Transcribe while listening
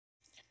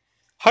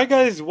Hi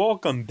guys,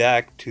 welcome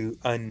back to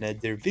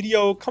another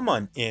video. Come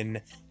on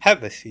in,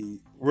 have a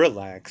seat,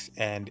 relax,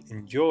 and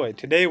enjoy.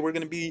 Today we're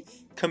going to be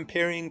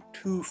comparing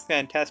two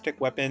fantastic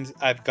weapons.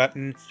 I've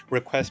gotten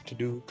requests to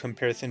do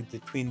comparisons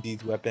between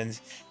these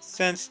weapons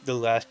since the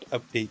last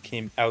update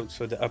came out.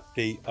 So the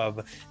update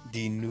of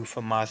the new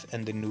FAMAS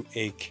and the new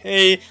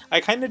AK.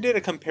 I kind of did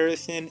a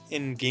comparison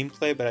in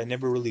gameplay, but I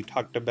never really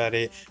talked about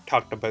it,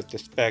 talked about the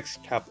specs,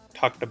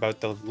 talked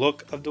about the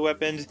look of the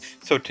weapons.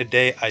 So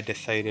today I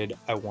decided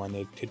I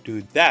wanted to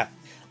do that.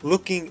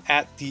 Looking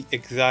at the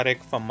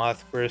exotic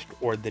FAMAS first,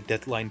 or the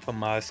Deathline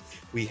FAMAS,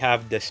 we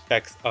have the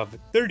specs of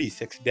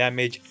 36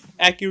 damage,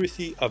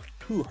 accuracy of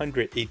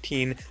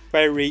 218,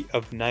 fire rate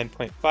of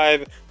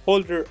 9.5,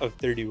 holder of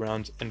 30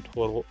 rounds, and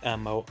total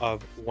ammo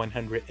of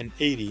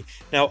 180.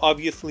 Now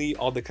obviously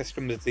all the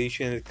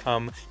customizations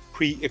come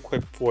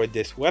pre-equipped for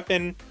this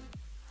weapon,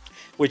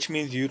 which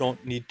means you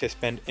don't need to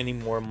spend any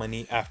more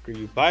money after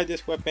you buy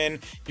this weapon.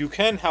 You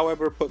can,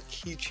 however, put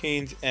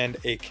keychains and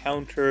a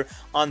counter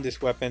on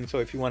this weapon, so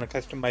if you want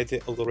to customize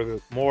it a little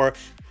bit more,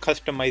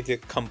 customize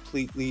it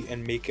completely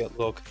and make it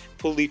look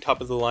fully top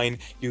of the line,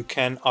 you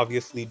can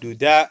obviously do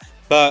that.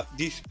 But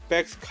these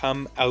specs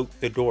come out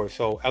the door,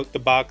 so out the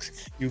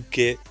box you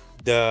get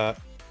the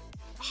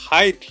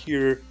highest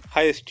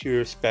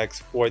tier specs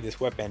for this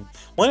weapon.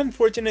 One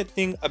unfortunate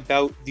thing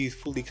about these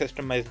fully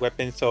customized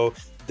weapons, so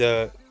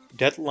the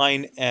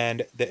Deathline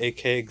and the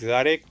AK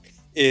Exotic,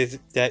 is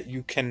that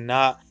you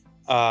cannot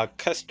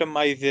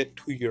customize it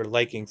to your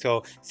liking.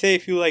 So say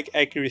if you like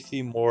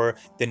accuracy more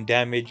than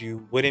damage,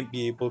 you wouldn't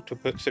be able to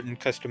put certain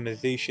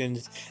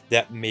customizations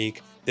that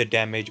make the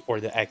damage or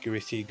the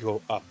accuracy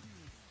go up.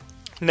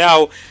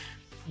 Now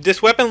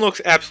this weapon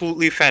looks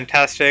absolutely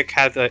fantastic,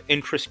 has an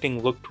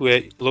interesting look to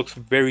it, looks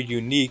very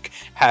unique,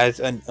 has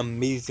an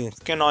amazing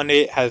skin on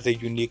it, has a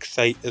unique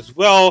sight as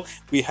well.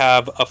 We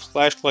have a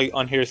flashlight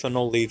on here, so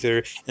no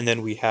laser, and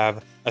then we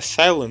have a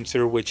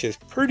silencer, which is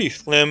pretty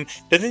slim,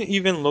 doesn't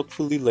even look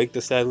fully like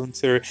the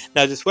silencer.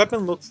 Now this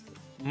weapon looks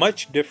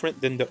much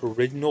different than the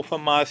original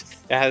FAMAS.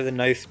 It has a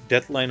nice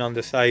Deathline on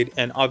the side,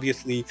 and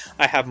obviously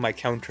I have my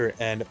counter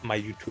and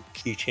my YouTube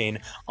keychain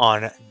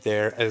on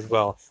there as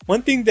well.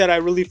 One thing that I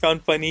really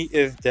found funny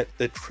is that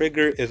the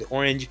trigger is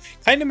orange,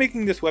 kind of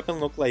making this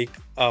weapon look like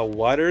a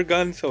water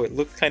gun, so it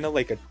looks kind of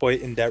like a toy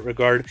in that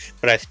regard,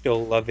 but I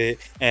still love it,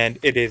 and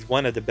it is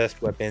one of the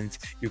best weapons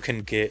you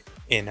can get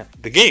in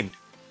the game.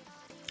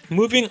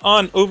 Moving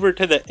on over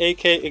to the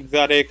AK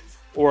Exotic,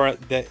 or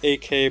the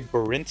AK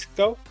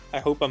Borinsko. I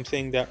hope I'm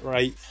saying that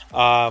right.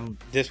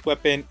 This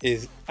weapon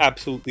is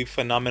absolutely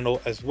phenomenal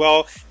as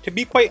well. To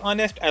be quite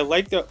honest, I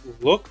like the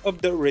look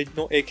of the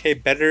original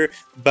AK better,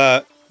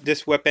 but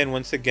this weapon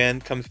once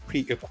again comes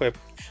pre-equipped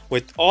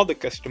with all the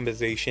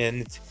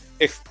customizations,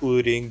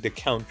 excluding the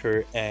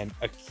counter and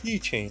a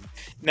keychain.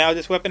 Now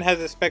this weapon has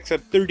the specs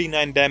of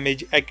 39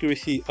 damage,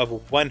 accuracy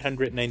of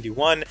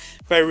 191,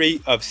 fire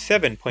rate of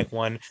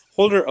 7.1,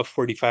 holder of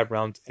 45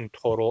 rounds, and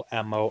total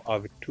ammo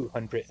of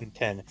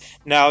 210.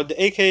 Now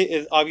the AK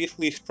is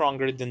obviously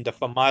stronger than the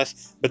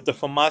FAMAS, but the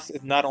FAMAS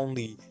is not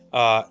only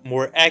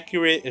more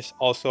accurate, it's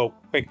also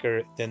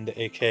quicker than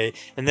the AK.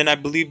 And then I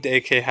believe the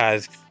AK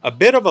has a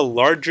bit of a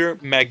larger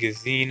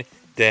magazine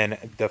than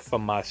the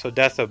FAMAS, so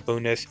that's a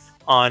bonus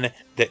on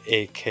the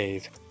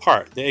AK's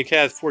part. The AK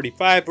has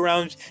 45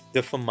 rounds,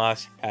 the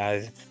FAMAS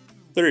has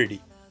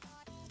 30.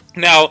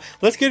 Now,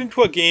 let's get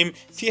into a game,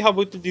 see how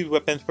both of these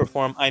weapons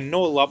perform. I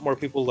know a lot more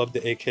people love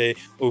the AK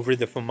over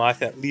the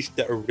FAMAS, at least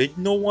the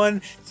original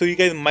one, so you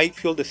guys might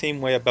feel the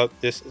same way about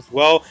this as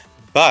well,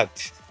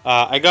 but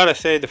I gotta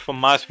say the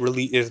FAMAS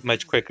really is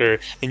much quicker,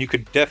 and you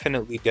could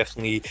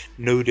definitely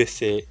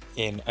notice it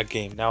in a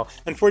game. Now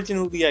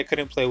unfortunately I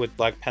couldn't play with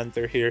Black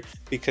Panther here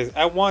because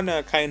I want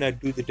to kind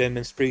of do the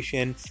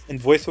demonstration and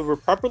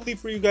voiceover properly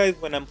for you guys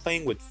when I'm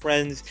playing with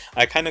friends.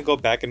 I kind of go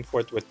back and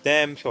forth with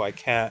them, so I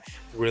can't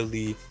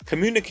really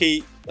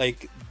communicate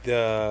like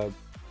the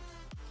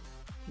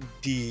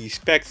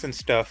specs and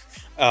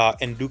stuff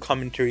and do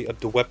commentary of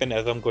the weapon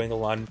as I'm going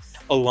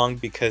along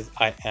because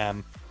I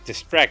am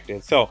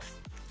distracted. So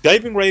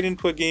diving right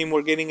into a game,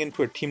 we're getting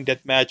into a team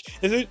deathmatch.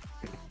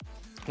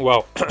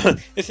 Well,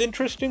 it's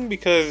interesting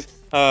because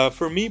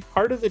for me,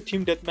 part of the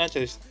team deathmatch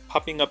is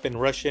popping up in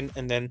Russian,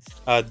 and then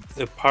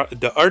the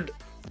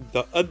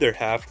other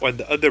half, or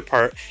the other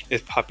part,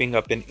 is popping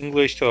up in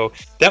English. So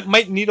that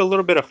might need a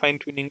little bit of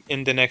fine-tuning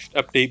in the next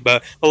update,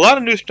 but a lot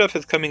of new stuff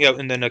is coming out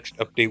in the next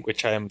update,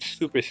 which I am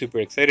super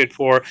excited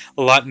for.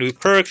 A lot new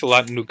perks, a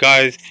lot of new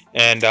guys,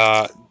 and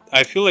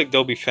I feel like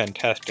they'll be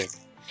fantastic.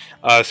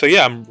 So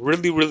yeah, I'm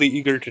really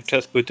eager to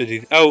test both of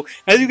these out.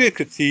 As you guys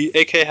could see,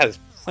 AK has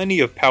plenty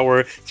of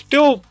power,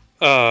 still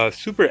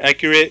super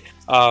accurate,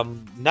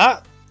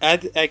 not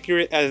as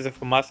accurate as the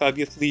FAMAS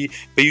obviously,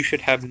 but you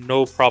should have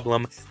no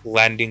problem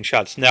landing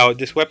shots. Now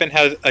this weapon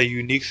has a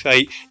unique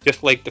sight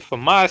just like the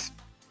FAMAS,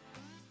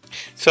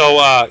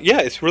 so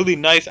yeah, it's really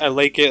nice. I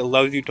like it.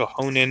 Allows you to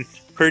hone in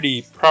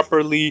pretty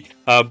properly,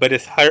 but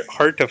it's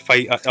hard to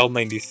fight a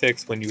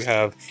L96 when you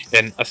have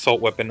an assault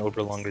weapon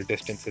over longer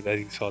distances, as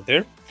you saw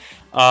there.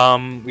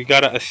 We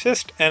got an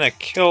assist and a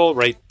kill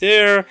right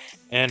there,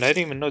 and I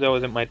didn't even know that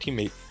wasn't my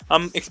teammate.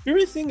 I'm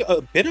experiencing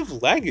a bit of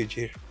laggage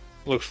here,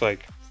 looks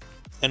like.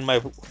 And my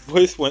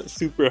voice went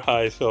super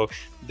high, so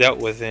that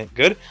wasn't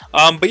good.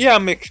 But yeah,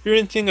 I'm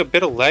experiencing a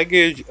bit of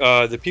laggage.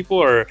 The people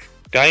are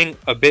dying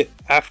a bit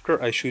after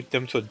I shoot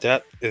them, so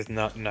that is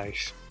not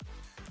nice.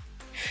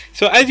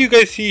 So as you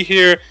guys see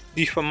here,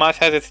 the FAMAS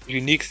has its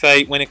unique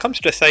sight. When it comes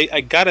to sight,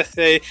 I gotta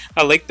say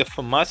I like the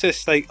FAMAS's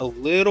sight a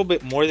little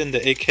bit more than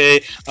the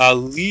AK.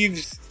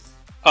 Leaves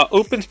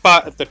open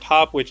spot at the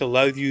top, which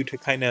allows you to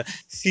kind of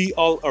see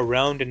all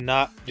around and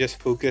not just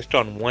focused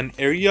on one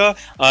area.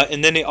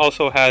 And then it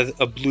also has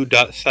a blue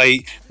dot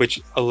sight,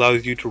 which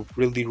allows you to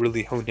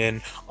really hone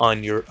in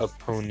on your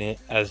opponent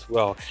as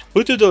well.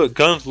 Both of the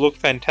guns look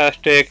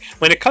fantastic.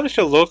 When it comes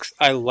to looks,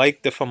 I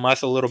like the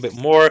FAMAS a little bit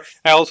more.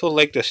 I also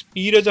like the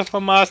speed of the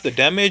FAMAS. The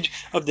damage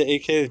of the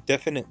AK is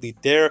definitely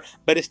there,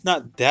 but it's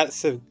not that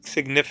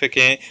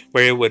significant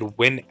where it would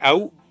win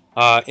out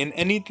in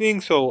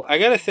anything. So I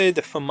gotta say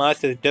the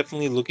FAMAS is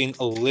definitely looking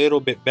a little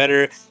bit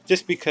better,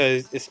 just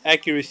because its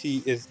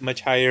accuracy is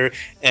much higher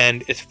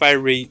and its fire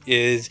rate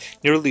is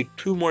nearly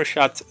 2 more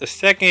shots a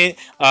second,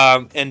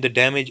 and the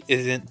damage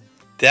isn't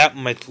that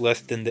much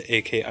less than the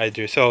AK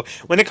either. So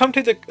when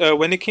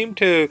it came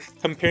to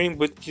comparing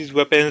with these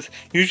weapons,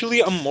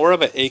 usually I'm more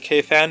of an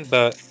AK fan,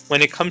 but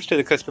when it comes to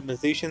the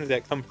customizations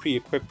that come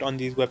pre-equipped on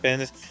these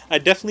weapons, I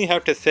definitely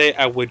have to say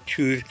I would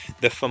choose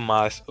the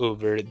FAMAS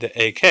over the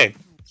AK.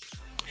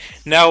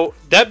 Now,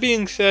 that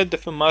being said, the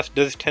FAMAS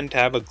does tend to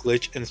have a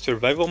glitch in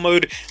survival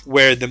mode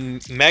where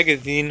the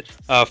magazine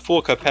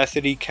full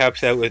capacity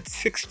caps out at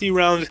 60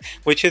 rounds,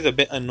 which is a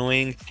bit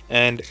annoying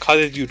and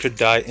causes you to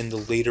die in the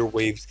later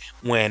waves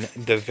when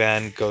the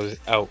van goes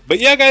out. But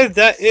yeah, guys,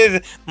 that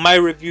is my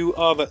review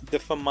of the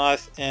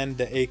FAMAS and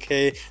the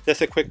AK.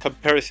 That's a quick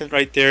comparison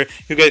right there.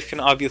 You guys can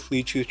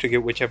obviously choose to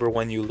get whichever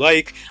one you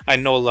like. I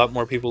know a lot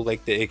more people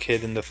like the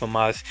AK than the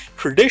FAMAS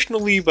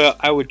traditionally, but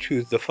I would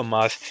choose the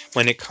FAMAS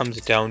when it comes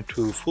down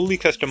to fully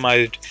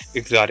customized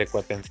exotic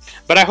weapons.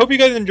 But I hope you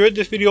guys enjoyed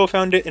this video,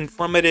 found it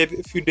informative.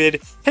 If you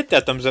did, hit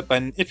that thumbs up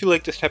button. If you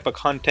like this type of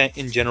content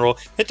in general,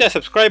 hit that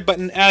subscribe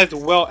button as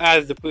well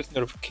as the post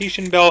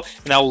notification bell,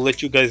 and I will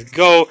let you guys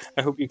go.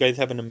 I hope you guys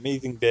have an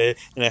amazing day,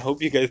 and I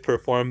hope you guys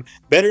perform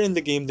better in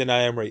the game than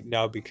I am right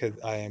now, because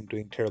I am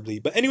doing terribly.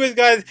 But anyways,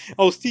 guys,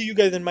 I'll see you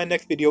guys in my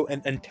next video,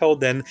 and until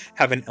then,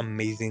 have an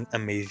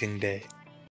amazing day.